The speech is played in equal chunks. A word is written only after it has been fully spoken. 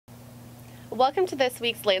Welcome to this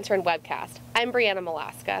week's Lantern Webcast. I'm Brianna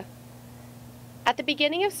Malaska. At the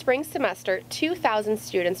beginning of spring semester, 2,000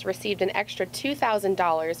 students received an extra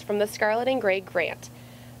 $2,000 from the Scarlet and Gray grant.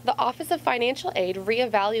 The Office of Financial Aid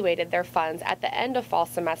reevaluated their funds at the end of fall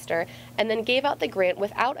semester and then gave out the grant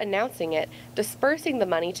without announcing it, dispersing the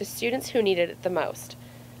money to students who needed it the most.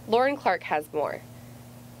 Lauren Clark has more.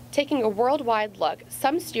 Taking a worldwide look,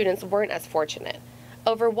 some students weren't as fortunate.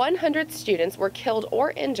 Over 100 students were killed or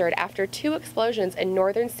injured after two explosions in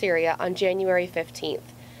northern Syria on January 15th.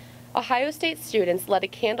 Ohio State students led a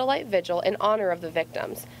candlelight vigil in honor of the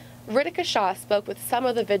victims. Ritika Shah spoke with some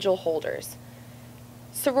of the vigil holders.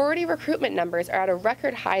 Sorority recruitment numbers are at a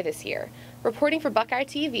record high this year. Reporting for Buckeye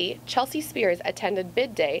TV, Chelsea Spears attended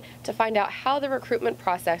bid day to find out how the recruitment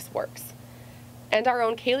process works. And our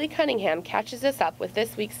own Kaylee Cunningham catches us up with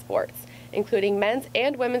this week's sports, including men's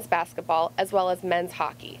and women's basketball, as well as men's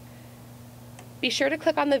hockey. Be sure to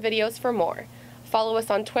click on the videos for more. Follow us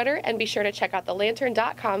on Twitter, and be sure to check out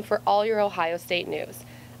thelantern.com for all your Ohio State news.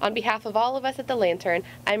 On behalf of all of us at The Lantern,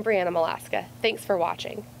 I'm Brianna Malaska. Thanks for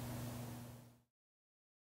watching.